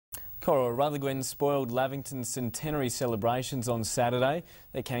Corowa spoiled Lavington's centenary celebrations on Saturday.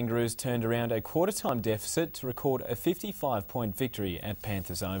 The Kangaroos turned around a quarter-time deficit to record a 55-point victory at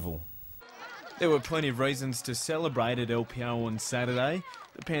Panthers Oval. There were plenty of reasons to celebrate at LPO on Saturday.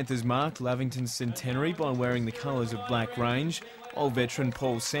 The Panthers marked Lavington's centenary by wearing the colours of Black Range, while veteran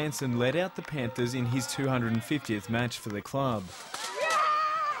Paul Sanson led out the Panthers in his 250th match for the club.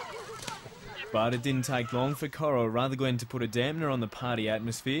 But it didn't take long for Corowa to put a dampener on the party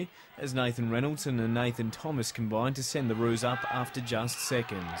atmosphere as Nathan Reynolds and Nathan Thomas combined to send the Roos up after just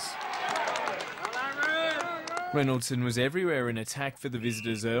seconds. Reynoldson was everywhere in attack for the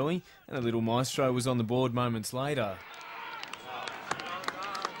visitors early, and a little maestro was on the board moments later.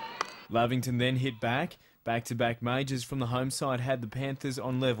 Lavington then hit back. Back-to-back majors from the home side had the Panthers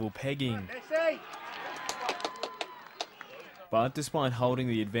on level pegging. But despite holding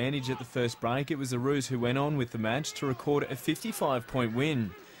the advantage at the first break, it was the Roos who went on with the match to record a 55-point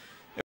win.